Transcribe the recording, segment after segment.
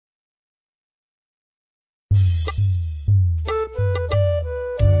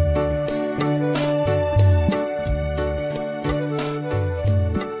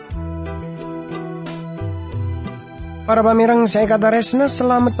Para pamirang saya kata resna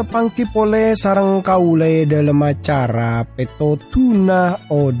selamat tepangki pole sarang kaule dalam acara peto tuna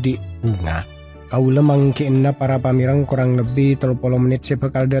odi bunga. Kaule mangkin para pamirang kurang lebih 30 menit saya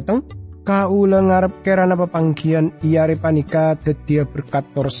bakal datang. Kaule ngarep kerana pepangkian iare panika tetia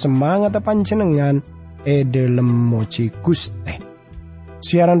berkator semangat panjenengan dalam moci Guste.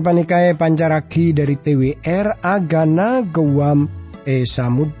 Siaran panikae pancaraki dari TWR Agana Gewam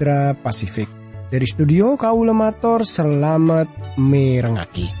Samudra Pasifik. Dari studio kaula matur selamat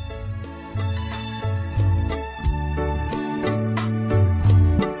mirengaki.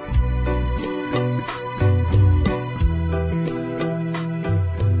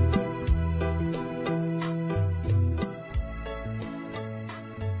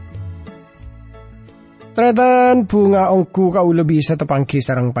 Tretan bunga ongku kaula bisa tepangki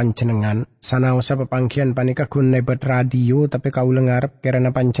sarang panjenengan. Sanaosa pepangkian panika gun nebet radio tapi kaula ngarep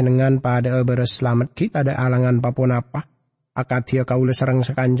karena panjenengan pada beres selamat kita ada alangan papun apa. Akadia kaula sarang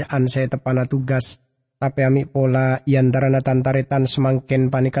sekanjaan saya tepana tugas. Tapi ami pola yandarana tantaretan semangkin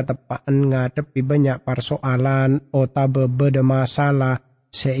panika tepaan ngadepi banyak persoalan ota bebeda masalah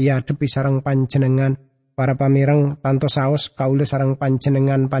saya tepi sarang panjenengan. Para pamirang tanto saos kaula sarang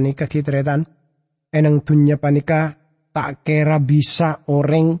panjenengan panika kitretan. Enang dunya panika tak kira bisa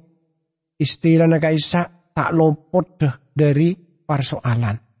orang istilah na kaisa tak lopot dari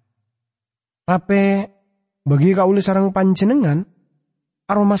persoalan. Tapi bagi kaula sarang panjenengan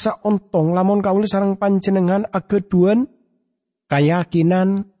aromasa ontong lamun kaula sarang panjenengan ageduan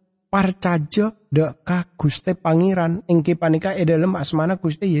keyakinan parcaja deka Guste Pangeran engke panika dalam asmana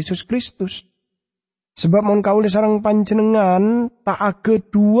Guste Yesus Kristus. Sebab mon kaula sarang panjenengan tak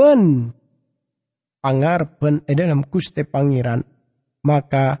ageduan pangarben dalam Guste Pangeran,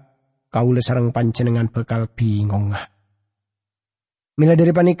 maka kaula sareng panjenengan bakal bingung. Mila dari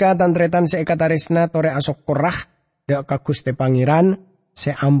panika tantretan seekataresna tore asok korah dak ka Guste Pangeran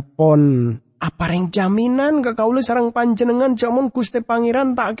seampon apareng jaminan ka kaula sareng panjenengan jamun Guste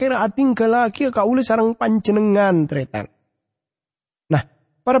Pangeran tak kira atinggal lagi kaula sareng panjenengan tretan. Nah,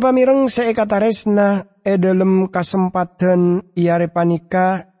 para pamireng seekataresna dalam kesempatan iare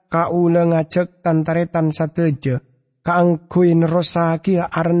panika kaula ngajak tantaretan sateja kaangkuin rosaki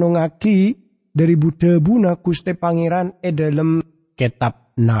arnungaki dari budabuna Guste Pangeran dalam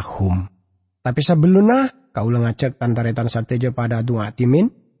kitab Nahum. Tapi sebelumnya kaula ngajak tantaretan sateja pada doa timin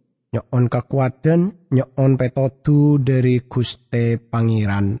nyon kekuatan nyon petotu dari Guste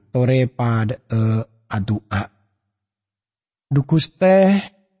Pangeran tore pada adua. Du Guste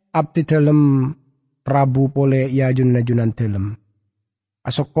abdi dalam Prabu pole yajunan dalam.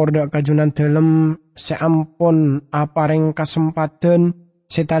 Asokor dak kajunan dalam seampun apareng kesempatan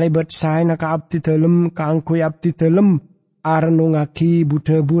setalebet saya naka abdi dalam kaangkui abdi dalam arnungaki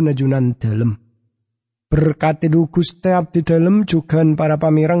budabu najunan dalam. Berkati du Guste abdi dalam juga para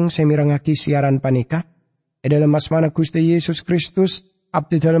pamirang semirangaki siaran panika. Dalam asmana Guste Yesus Kristus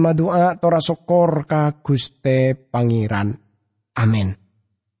abdi dalam doa tora sokor ka Guste Pangeran. Amin.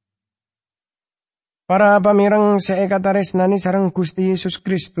 Para pamirang seekataresnani sareng Gusti Yesus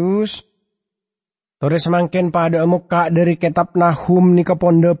Kristus. Tore semangkin pada muka dari kitab Nahum ni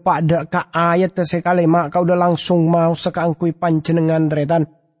keponde pada ka ayat sekali mak kau udah langsung mau sekaangkui panjenengan tretan.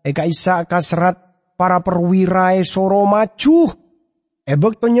 Eka isa kasrat para perwirai soro maju.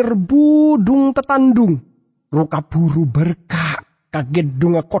 Ebek to nyerbu dung tetandung. Ruka buru berkah kaget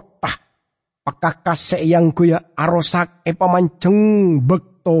dunga kota. Pakakase yang kuya arosak pamanceng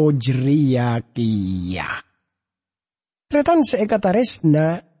bekto jeria kia. Tretan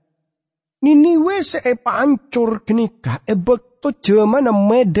seekataresna niniwe seepa ancur kenika bekto jemana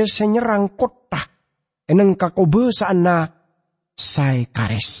medes senyerang kota. Eneng kakobe sana sai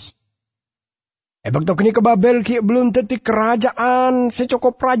kares. Bekto kenika Babel ki belum teti kerajaan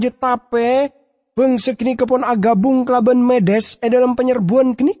secokop raja tape bangsa kenika pun agabung kelaban medes dalam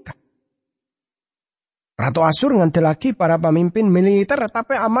penyerbuan kenika. Ratu Asur ngantelaki para pemimpin militer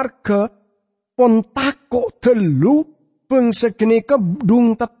tapi amarga pontako telu bangsa kenika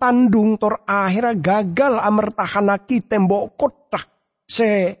dung tetandung tor akhirnya gagal amertahanaki tembok kota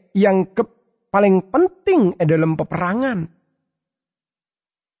se yang paling penting dalam peperangan.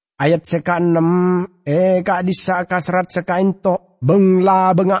 Ayat seka 6 ka disa kasrat seka ento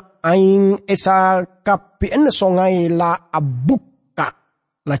bengla benga aing esa kapien songai la abuk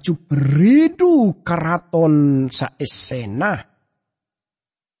laju beridu karaton sa esena.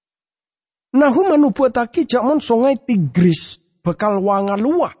 Nahum manubuataki jamon songai Tigris bekal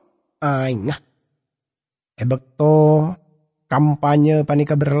wangalua. Aingah. Bekto kampanye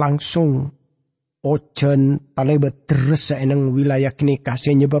panika berlangsung. Ojen talebet deres eneng wilayah kini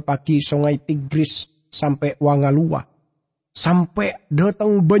kasih nyebabaki songai Tigris sampai wangalua. Sampai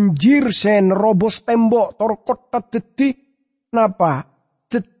datang banjir sen robos tembok tor kota teti napa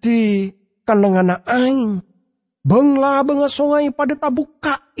teti kanengana aing. Bangla banga sungai pada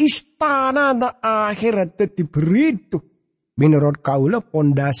tabuka istana na akhirat teti beritu. Menurut kaula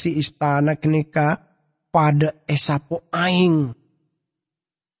pondasi istana kenika pada esapo aing.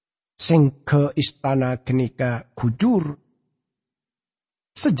 Sing ke istana kenika kujur.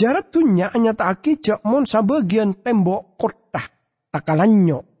 Sejarah tunya nyataki jakmon sabagian tembok kota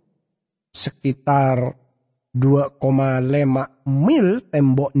takalanyo. Sekitar 2,5 mil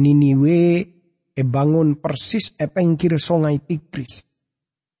tembok Niniwe bangun persis pengkir sungai Tigris.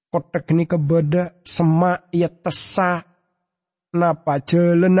 Kota kenika beda semak ya tesa napa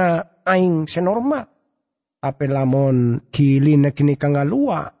jelena aing senormal. Tapi lamun kilina kini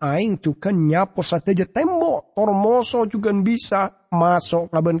kangalua aing juga nyapo sateja tembok tormoso juga bisa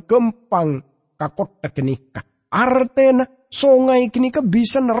masuk laban gempang kakota kenika. Artena sungai kenika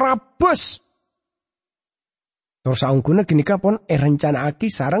bisa nerabes. Terus angkuna kenika pon rencana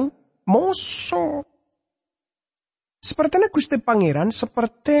aki sarang moso. Sepertinya Gusti Pangeran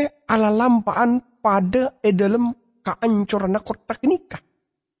seperti ala lampaan pada dalam keancuran kota kenika.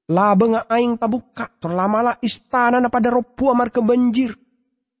 Laba nga aing tabuka, terlamala istana na pada ropu amar kebanjir.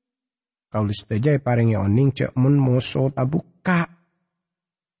 Kaulis teja paring oning cek mun moso tabuka.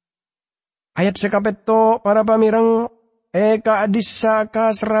 Ayat sekapeto para pamirang eka adisa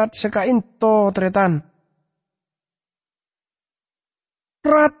ka serat seka into tretan.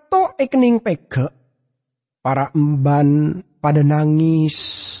 Rato ekning pege para emban pada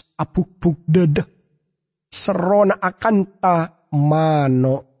nangis apuk-puk dede. Serona akanta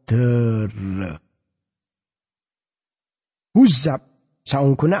mano Huzab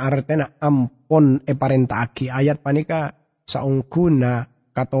saungkuna artena ampon parentaki ayat panika saungkuna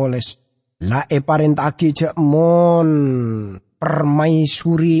katoles la parentaki cek mon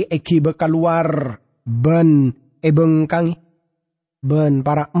permaisuri eki bekaluar ben bengkangi ben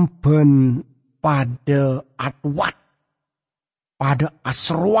para emben pada atwat pada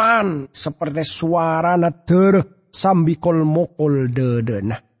asruan seperti suara nader sambi kol mokol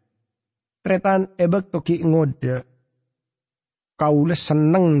dedena. Tretan ebek toki ngode. Kaule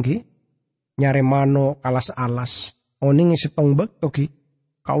seneng ki. Nyare mano kalas alas. Oning sitong bek toki.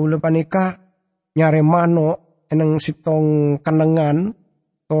 Kaule panika nyare mano eneng sitong kenengan.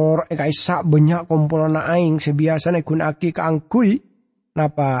 Tor eka isa banyak kumpulan aing. Sebiasa na kunaki kaangkui.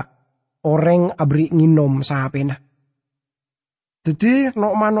 Napa orang abri nginom sahapena. Jadi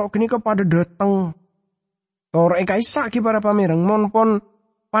nok mano kini kepada dateng. Tor eka isa ki para pamireng. Mon pon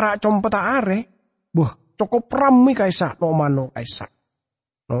para competa are, cukup rami kaisa no mano kaisa.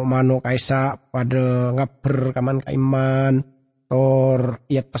 No mano kaisa pada ngaper kaman kaiman, tor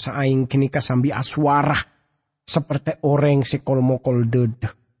iat pasaing kini kasambi aswara, seperti orang sekol mokol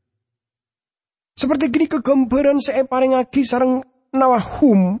dede. Seperti gini kegambaran saya paling lagi sarang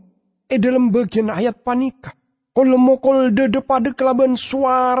nawahum, dalam bagian ayat panika. Kol mokol dede pada kelaban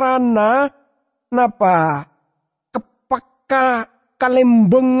suarana, napa kepaka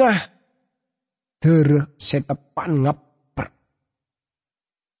kalembengah der setepan ngaper.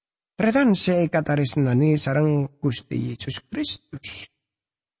 Tretan se katarisnani sareng Gusti Yesus Kristus.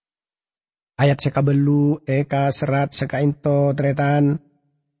 Ayat sekabelu eka serat sekainto tretan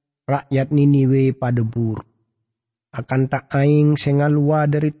rakyat Niniwe padebur. Akan tak aing sengalua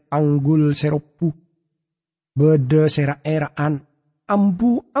dari tanggul seropu. Bede sera-eraan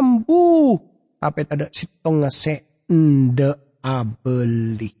ambu-ambu. Tapi tada sitong ngase ende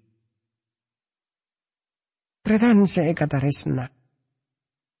abeli. Tretan saya kata resna.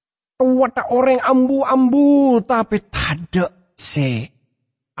 Wata orang ambu-ambu tapi tada se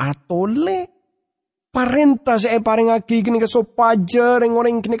atole. Parenta saya paring aki kini ke sopajer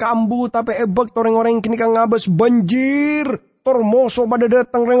orang kini ke ambu tapi ebek orang kini ke ngabas banjir. Tormoso pada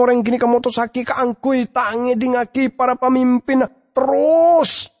datang orang kini ke motosaki ke angkui tangi dingaki para pemimpin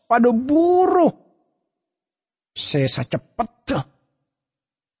terus pada buruh. Sesa cepet.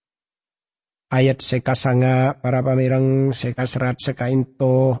 Ayat seka sanga para pamirang seka serat seka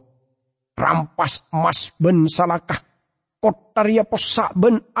into rampas emas ben salakah kotaria posak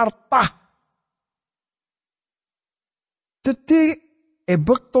ben artah. Teti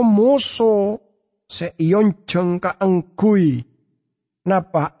ebek tomoso se ionceng ka angkui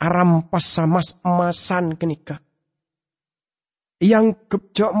napa arampas samas emasan kenika. Yang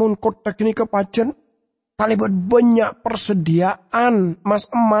kepjak mun kota kenika pajen talibat banyak persediaan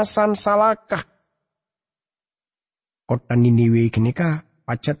mas-emasan salakah. Kota Niniwe kenika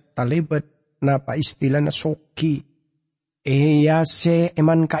pacet talibat napa istilahnya soki. Ya se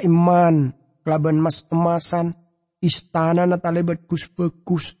eman ka iman kelaban mas-emasan istana na talebet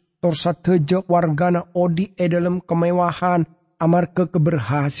kus-bekus, tor satejak wargana odi dalam kemewahan, amar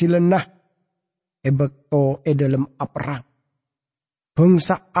keberhasilan nah, ebekto dalam aperang.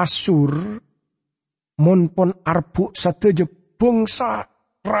 Bangsa Asur, monpon arbu satejak bangsa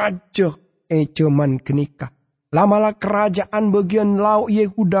raja jaman kenika. Lamala kerajaan bagian laut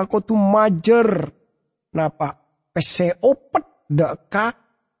Yehuda kotu majer. Napa pese opet deka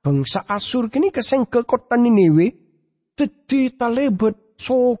bangsa Asur kini keseng ke kota Niniwe. Teti talebet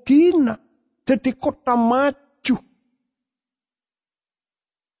sogina. Teti kota maju.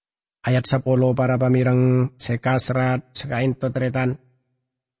 Ayat 10 para pamirang sekasrat sekain totretan.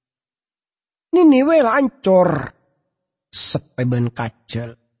 Niniwe lancor. Sepeben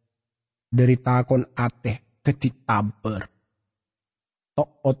kacel. Dari takon ateh. Tadi taber,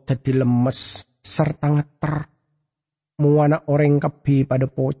 toot tadi lemes, serta ngeter, muana orang kebi pada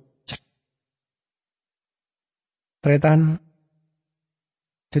pocek. Tretan,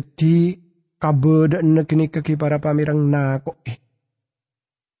 jadi kabeda negeni kaki para pamirang nako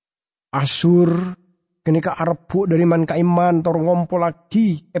Asur, kini ka arbu dari man kaiman tor ngompol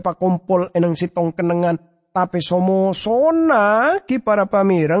lagi, epa kompol enang sitong kenengan, tapi somo sona ki para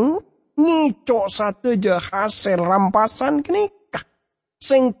pamirang, ngicok sateja hasil rampasan kenikah.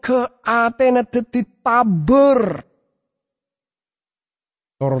 Sing ke atena teti taber.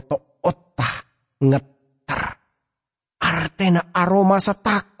 Torto otah ngeter. Artena aroma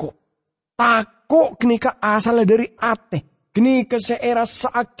satako. Tako kenika asal dari ate. Kenika seera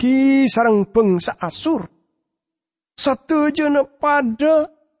saaki sarang bangsa Asur. Sateja na pada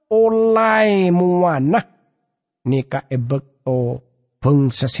olay muana. Nika ebekto.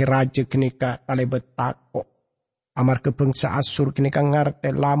 Bangsa si raja kenika talebet tako. Amar ke bangsa Asur kenika ngarte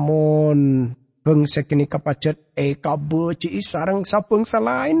lamon. Bangsa kenika pacet kabeci sarang sa bangsa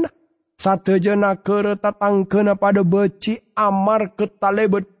lain. Sateja nakere tatanggena pada beci amar ke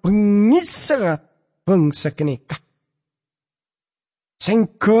talebet bengisa bangsa kenika.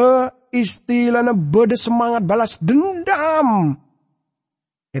 Sengke istilah na beda semangat balas dendam.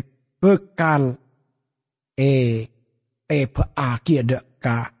 Bekal aki ada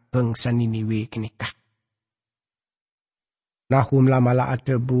ka bangsa Niniwe kenikah. Nahum lamala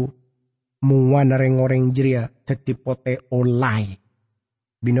adebu muan nareng-oreng jeria tetipote olay.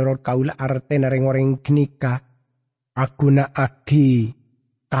 Binorot kaula arte nareng-oreng kenikah. Aku na aki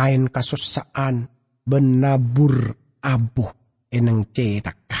kain kasusaan benabur abuh eneng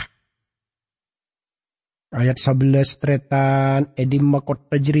cetakah. Ayat 11 tretan edim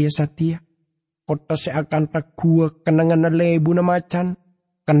makota jeria satia. Kota seakan takua kenangan na lebu na macan.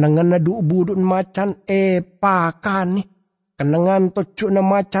 Kenangan na duubudun macan pakani. Kenangan tocu na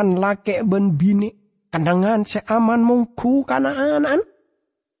macan lake ben bini. Kenangan seaman mongku kanaanan.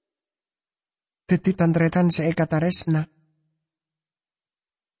 Teti tantretan seekataresna.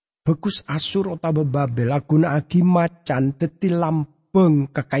 Bekus Asur otaba Babel aguna agi macan teti lampeng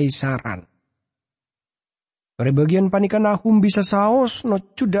kekaisaran. Dari bagian panikan Nahum bisa saos no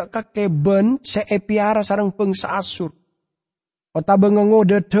cudak kakeben seepiara sarang bangsa Asur. Otaba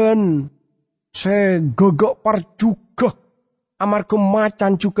ngengodeden se gegok parjuga amar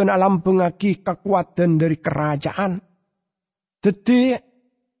kemacan juga na lampeng agi kekuatan dari kerajaan. Jadi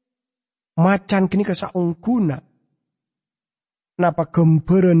macan kini kesaungguna. Napa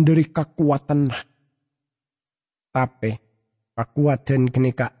gemberan dari kekuatan. Tapi kekuatan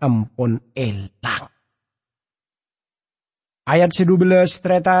kini ka ampun elang. Ayat 12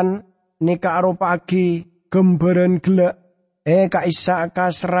 tretan nika arupa agi gemberan gelak kaisa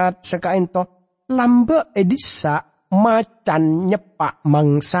kasrat sekainto lambe edisa macan nyepak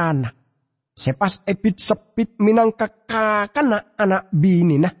mangsana sepas epit sepit minang kakakana anak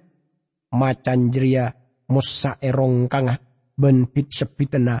bini nah macan jeria musa erong kanga benpit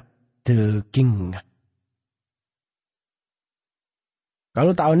sepitena daging.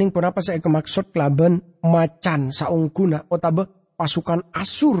 Kalau tahuning kenapa saya kemaksud kelaban macan saungguna otabe pasukan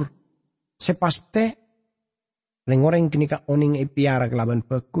Asur. Sepaste lengoreng kini ka oning epiara kelaban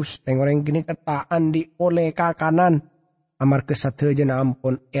bagus. Lengoreng kini ketaan di oleh kakanan. Amar kesateja na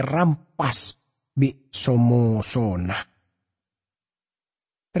ampun erampas bi somosona.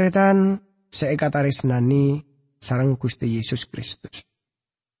 Tretan seekataris nani sarang Gusti Yesus Kristus.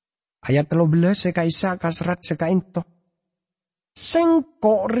 Ayat 13 sekaisa kasrat sekainto.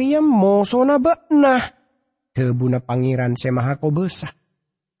 Sengkok riem mosona bakna. Debuna pangeran semaha kobesa.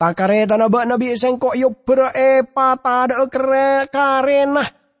 Takareta na bakna bi sengkok yobra patada karena.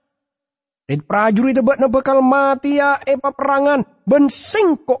 Rit prajurit bakna bakal mati ya peperangan. Ben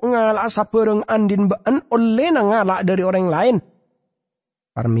sengkok ngala asa pereng andin baan oleh na ngala dari orang lain.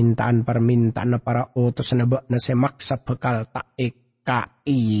 Permintaan na para utos na ba na semaksa bekal tak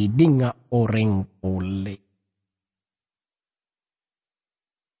ekai dinga orang pole.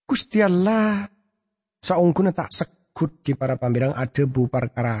 Gusti Allah saungku na tak sekut ki para pambirang adebu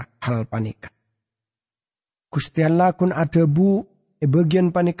perkara hal panika. Gusti Allah kun adebu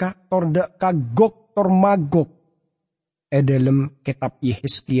bagian panika torda kagok tor magok dalam kitab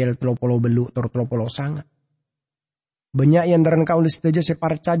Yehezkiel 30 belu tor 30 sangat. Banyak yang daran kaulis saja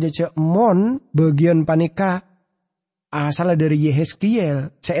separca aja mon bagian panika asal dari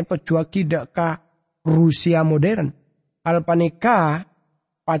Yehezkiel seento jua kidak ka Rusia modern. Al panika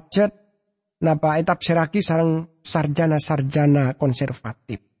pacet napa etap seraki sarang sarjana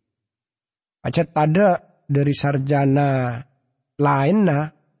konservatif. Pacet tada dari sarjana lain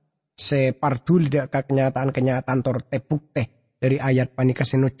na separtul dak ka kenyataan tor tepuk teh dari ayat panika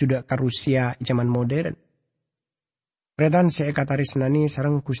senut juga ka Rusia zaman modern. Redan seekataris nani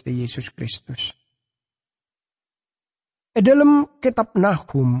sarang Gusti Yesus Kristus. Dalam kitab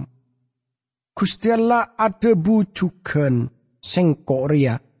Nahum, Gusti Allah ada bujukan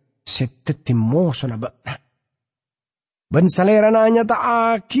sengkoria setetimo sonabakna. Ben salerana anya tak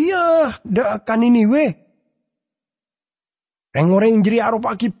akia da kan ini we. Reng-oreng jeri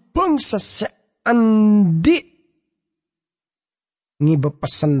arupaki bangsa seandi ngibe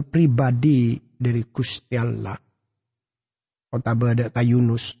pesan pribadi dari Gusti Allah. Kota bada ka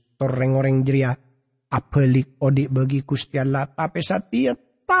Yunus toreng-oreng jeria apelik odik bagi Gusti Allah tapi satia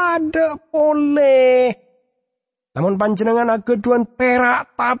tada boleh. Lamun panjenengan keduan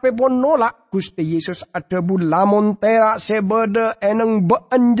terak tapi pun nolak Gusti Yesus ada bu lamun terak sebeda eneng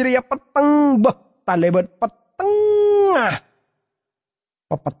baan jeria peteng bah talebet petengah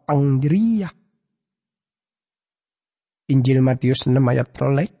pepeteng jeria. Injil Matius 6 ayat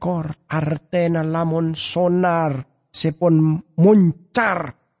 3 artena lamun sonar sepon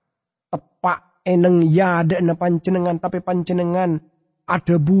moncar tepak eneng yada na pancenengan tapi pancenengan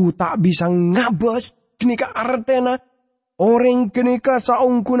ada bu tak bisa ngabes kenika artena orang kenika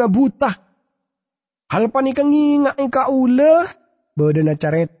saungkuna buta hal panika nginga ika ulah bedana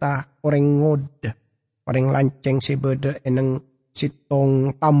careta orang ngoda orang lanceng sebeda eneng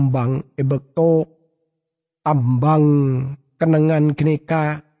sitong tambang ebekto tambang kenengan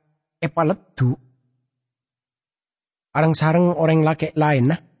kenika epaledu arang sarang orang laki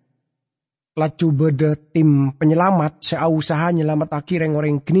lain nah. Lacu beda tim penyelamat seusaha nyelamat akhirnya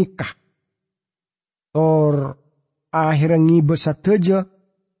orang kenikah. Tor akhirnya ngibes sateja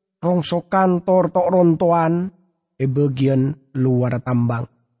rongsokan tor tok rontoan bagian luar tambang.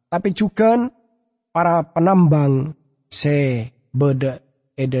 Tapi juga para penambang beda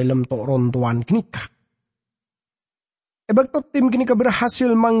dalam tok rontoan kenikah. Ebek tim kenika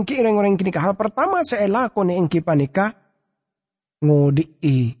berhasil mangki orang kenikah. Hal pertama saya lakoni engki panika ngodi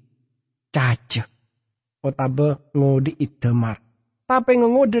caca otabe ngodi idemar tapi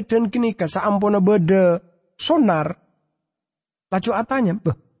ngode dan kenika saampuna beda sonar laju atanya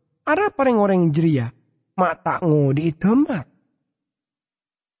ada orang jeria mak tak ngodi idemar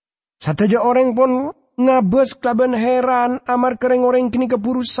sataja orang pun ngabes kelaban heran amar kereng orang kenika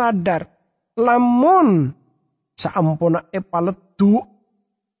buru sadar lamun saampuna epaletu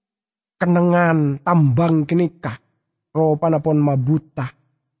kenengan tambang kenika ropana pon mabuta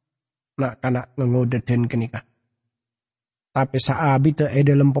nak kana ngengodeden kenika. Tapi saabi te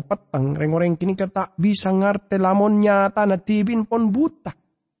dalam pepeteng reng-oreng kenika tak bisa ngerti lamun nyata na tibin pon buta.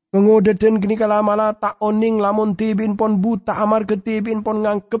 Ngengodeden kenika lama tak oning lamun tibin pon buta amar ke tibin pon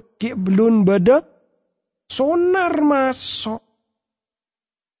ngangkep ki belun beda sonar masuk.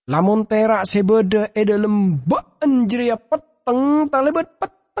 Lamun terak sebeda dalam baan jeria peteng talebet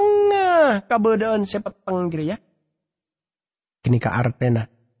petengah kabedaan sepeteng jeria. Kenika artena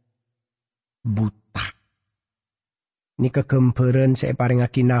buta. Ini kegemperan saya paring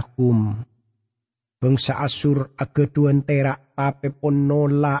aki Nahum. Bangsa Asur ageduan terak tapi pon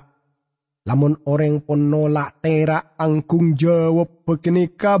nolak. Lamun orang pon nolak terak tanggung jawab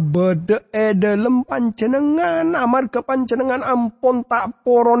bekenika beda dalam panjenengan. Amar ke panjenengan ampun tak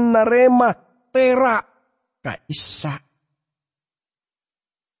poron narema terak kaisa.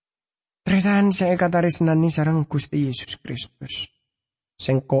 Tretan saya kataris nani sarang Gusti Yesus Kristus.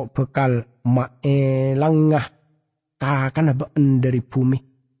 Sengkok bekal langah kakana been dari bumi.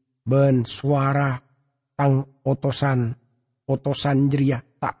 Ben suara tang otosan jeria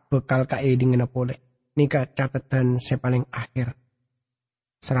tak bekal kae dengan pole. Nika catatan sepaling akhir.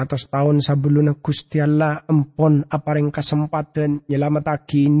 100 tahun sebelum Gusti Allah empon apareng kesempatan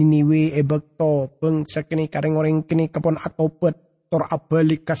nyelamataki Niniwe ebekto beng sekini kareng orang kini kepon atopet tor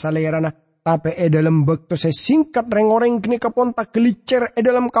abalik kasalerana Tapi dalam bekto singkat reng-oreng kini kaponta gelicer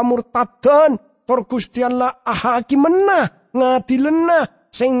dalam kamurtadan. Tor Gusti Allah ahaki menah ngadilenah.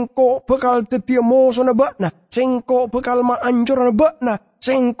 Sengko bekal tetia moso na bakna. Sengko bekal maancur na bakna.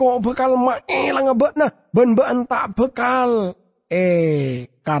 Sengko bekal maelang na bakna. Ben-ben tak bekal.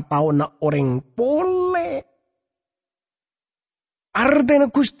 Katau na orang pole. Artinya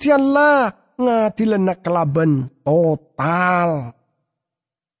Gusti Allah ngadilen na kelaban total.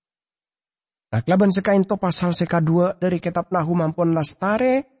 Nah kelaban sekain to pasal seka 2 dari kitab Nahum ampun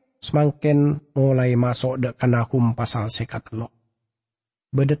lastare. Semakin mulai masuk dek Nahum pasal seka 3.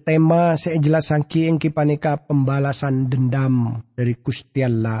 Beda tema saya jelas angki engki panika pembalasan dendam dari Gusti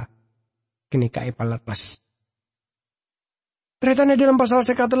Allah. Kini kai palatlas. Teritanya dalam pasal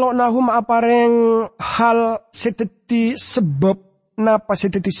seka 3 Nahum apareng hal seteti sebab. Napa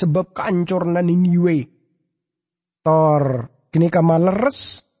seteti sebab keancurna Niniwe. Tor kini ka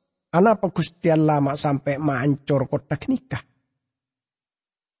maleres. Anapa Gusti Allah mak sampai maancur kota kenika.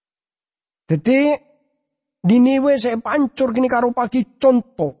 Jadi Niniwe saya pancur kini karo pagi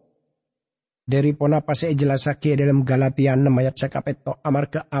contoh. Dari pon apa saya jelasake dalam Galatia 6 ayat sekapeto.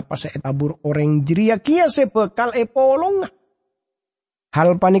 Amarga apa saya tabur orang jeria kia saya bekal polong.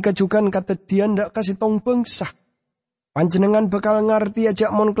 Hal panika juga kata dia ndak kasih tong bangsa. Panjenengan bakal ngerti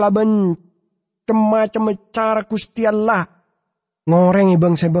aja mon kelaban macam cara Gusti Allah ngoreng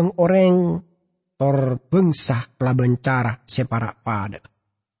ibang sebang orang tor bangsa kelaban cara separa pada.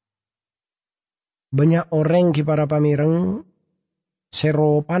 Banyak orang ki para pamireng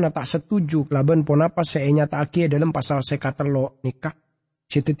seropana tak setuju kelaban pon apa seenya tak akie dalam pasal sekatelo nikah.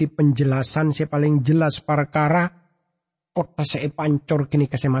 Setiti penjelasan se paling jelas perkara kota se pancor kini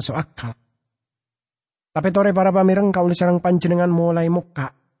kase masuk akal. Tapi tore para pamireng kauli sareng panjenengan mulai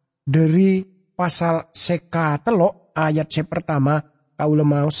muka dari pasal seka telok ayat se pertama kaula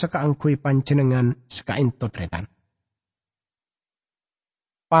mau seka angkui panjenengan seka into tretan.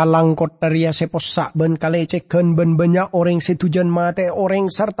 Palang kotaria se posak ben kaleceken ben banyak orang setujan mate orang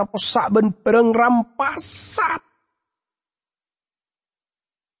serta posak ben bereng rampasan.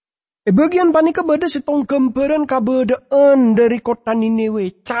 Bagian panika bada setong gambaran kabadaan dari kota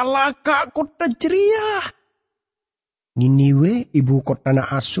Niniwe. Calaka kota ceria. Niniwe ibu kota na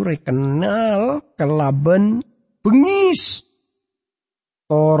Asur kenal kelaban bengis.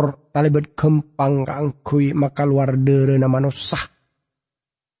 Tor talibat gempang kaangkui maka luar dere na manusia.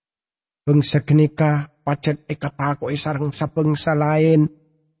 Bangsa kenika pacet ekatako isarang sa bangsa lain.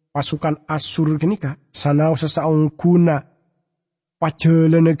 Pasukan Asur kenika sanau sesaong kuna.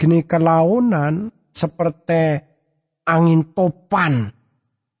 Pajalan negeri kelaunan seperti angin topan.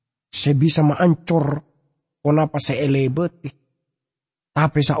 Saya bisa maancur kenapa saya elebet.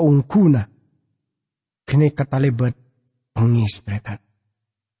 Tapi saya ungkuna. Kini kata lebet pengistretan.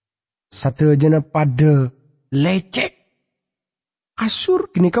 Satu jana pada lecek. Asur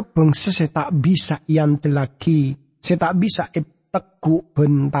kini ke bangsa saya tak bisa yang telaki. Saya tak bisa teku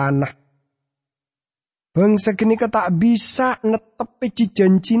bentanah. Bangsa kini ka tak bisa netepi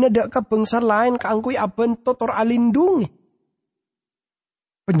janjina dak ka bangsa lain kaangkui aben totor alindungi.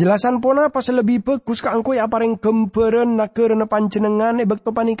 Penjelasan pona pas lebih bagus kaangkui apareng gambaran nagerna panjenengan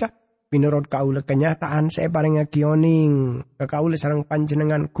bekto panika. Pinurut kaula kenyataan saya paring ngakioning ka kaula sareng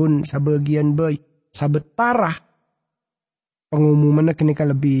panjenengan kun sabagian bae sabetara pengumuman kini ka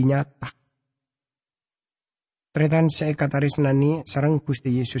lebih nyata. Tretan saya katarisnani sareng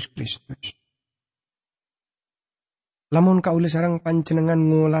Gusti Yesus Kristus. Lamun kaula sarang panjenengan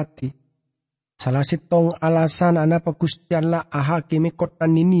ngolati. Salah sitong alasan anapa Gusti Allah ahakimi kota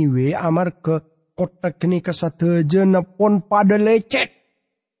Niniwe amarga kota kini kasadajana pon pada lecet.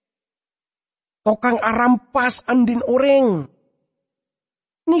 Tokang arampas andin oreng.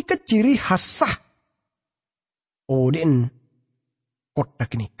 Ni keciri hasah. Odin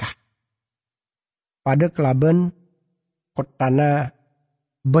kota kini kah. Pada kelaban kotana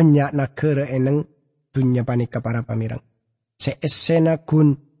banyak negara eneng dunia panika para pamirang. Seesena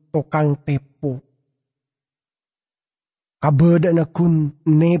kun tokang tepo. Kabeda na kun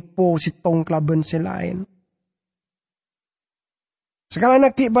nepo sitong klaben selain. Sekala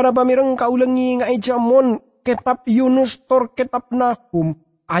naki para pamirang kaulengi nga ijamon kitab Yunus tor kitab Nahum.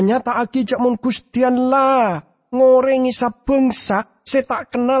 Anya ta aki jamon Gustian la. Ngorengi sa bangsa se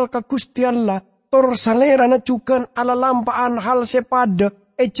tak kenal ka Gustian la. Tor salera na juga alalampaan hal sepada.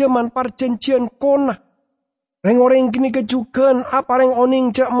 Ejaman perjanjian kona. Reng-oreng kini kejukan apa reng oning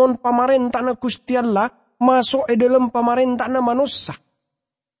jakmon pamarentah na Gusti Allah masuk dalam pamarentah na manusia.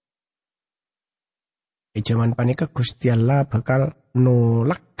 Ejaman panika Gusti Allah bakal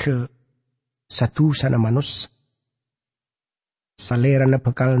nolak ke satu sana manusia. salerana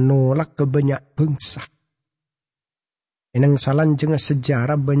bakal nolak ke banyak bangsa. Inang salanjeng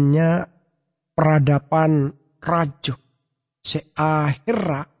sejarah banyak peradaban rajo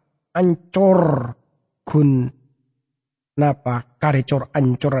seakhirnya ancor kun napa karecor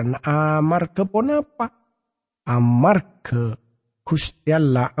ancoran amarga ponapa amarga Gusti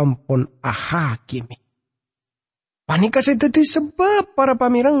Allah ampun ahakimi. Panika sedeti sebab para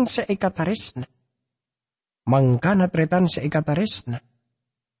pamirang seikataresna. Mangkana tretan seikataresna.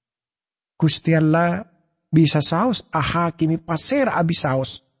 Gusti Allah bisa saus ahakimi pasir abis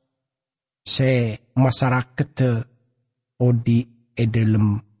saus. Se masyarakat odi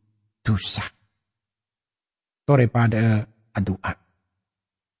edelem dosa. Tore pada adua.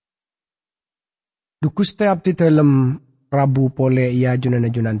 Dukuste abdi dalam Rabu pole ia junan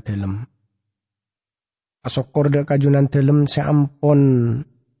dalam. Asokor de kajunan dalam seampon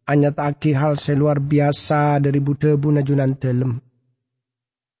anyatake hal seluar biasa dari budebu najunan dalam.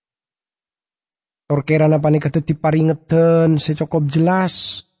 Torkerana panika teti paringeten secokop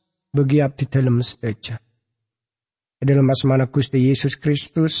jelas bagi abdi dalam sedaja. Dalam asmana Gusti Yesus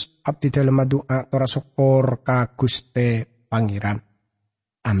Kristus abdi dalam doa tora sokor ka Gusti Pangeran.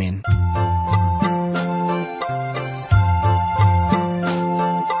 Amin.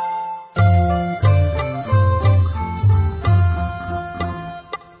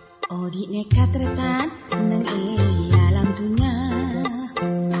 Odi nekat retan nang alam dunia,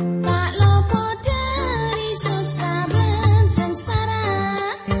 tak lopo dari susah bersengsara.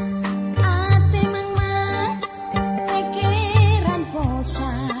 Ate mang pikiran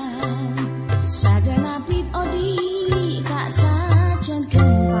bosan, saja napit odi tak sajan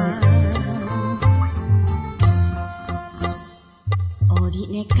gempar. Odi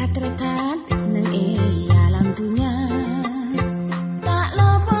nekat retan nang alam dunia.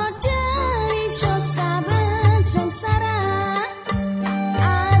 Sengsara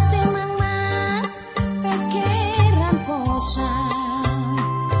ate mang pikiran bosan,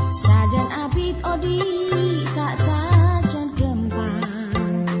 sajan abid odi tak sajan gempar.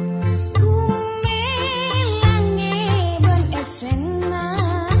 Kumelange ben esena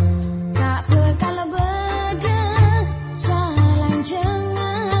tak bekal beda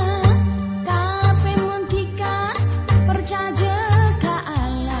salanjenga kape muntika percaya ka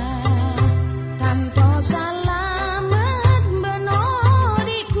Allah tanpa salah.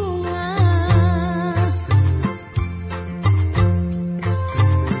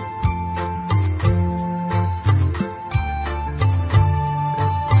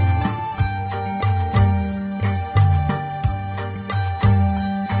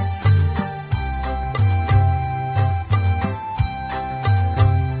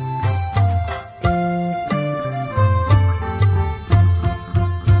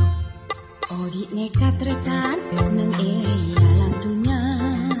 Nekat